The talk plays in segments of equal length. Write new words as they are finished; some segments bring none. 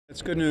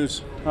It's good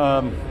news.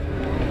 The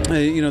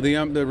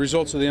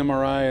results of the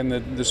MRI and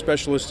the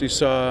specialist he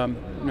saw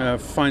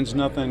finds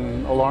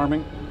nothing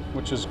alarming,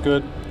 which is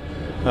good.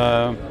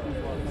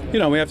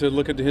 We have to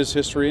look at his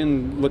history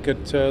and look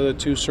at the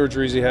 2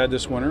 surgeries he had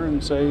this winter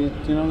and say,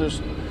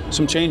 there's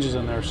some changes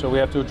in there, so we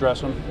have to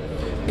address them.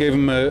 Gave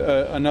him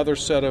another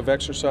set of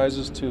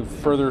exercises to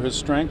further his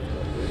strength,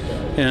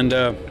 and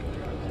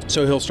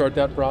so he'll start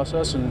that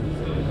process and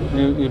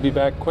he'll be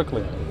back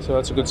quickly. So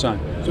that's a good sign.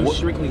 So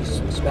strictly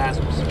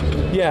spasms?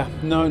 Yeah,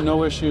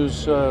 no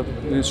issues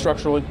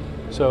structurally.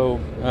 So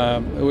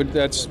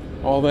that's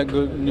all. That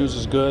good news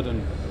is good,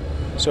 and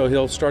so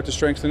he'll start the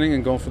strengthening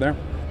and go from there.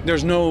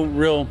 There's no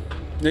real,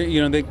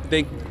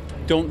 they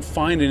don't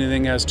find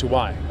anything as to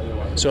why.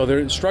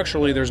 So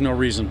structurally, there's no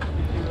reason.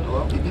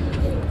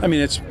 I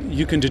mean,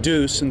 you can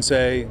deduce and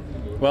say,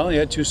 well, he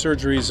had 2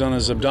 surgeries on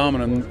his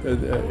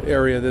abdomen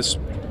area this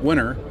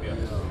winter,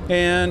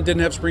 and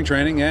didn't have spring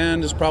training,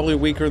 and is probably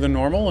weaker than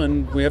normal,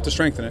 and we have to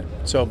strengthen it.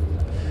 So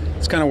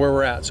it's kind of where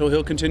we're at. So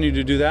he'll continue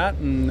to do that,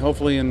 and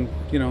hopefully in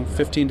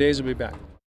 15 days he'll be back.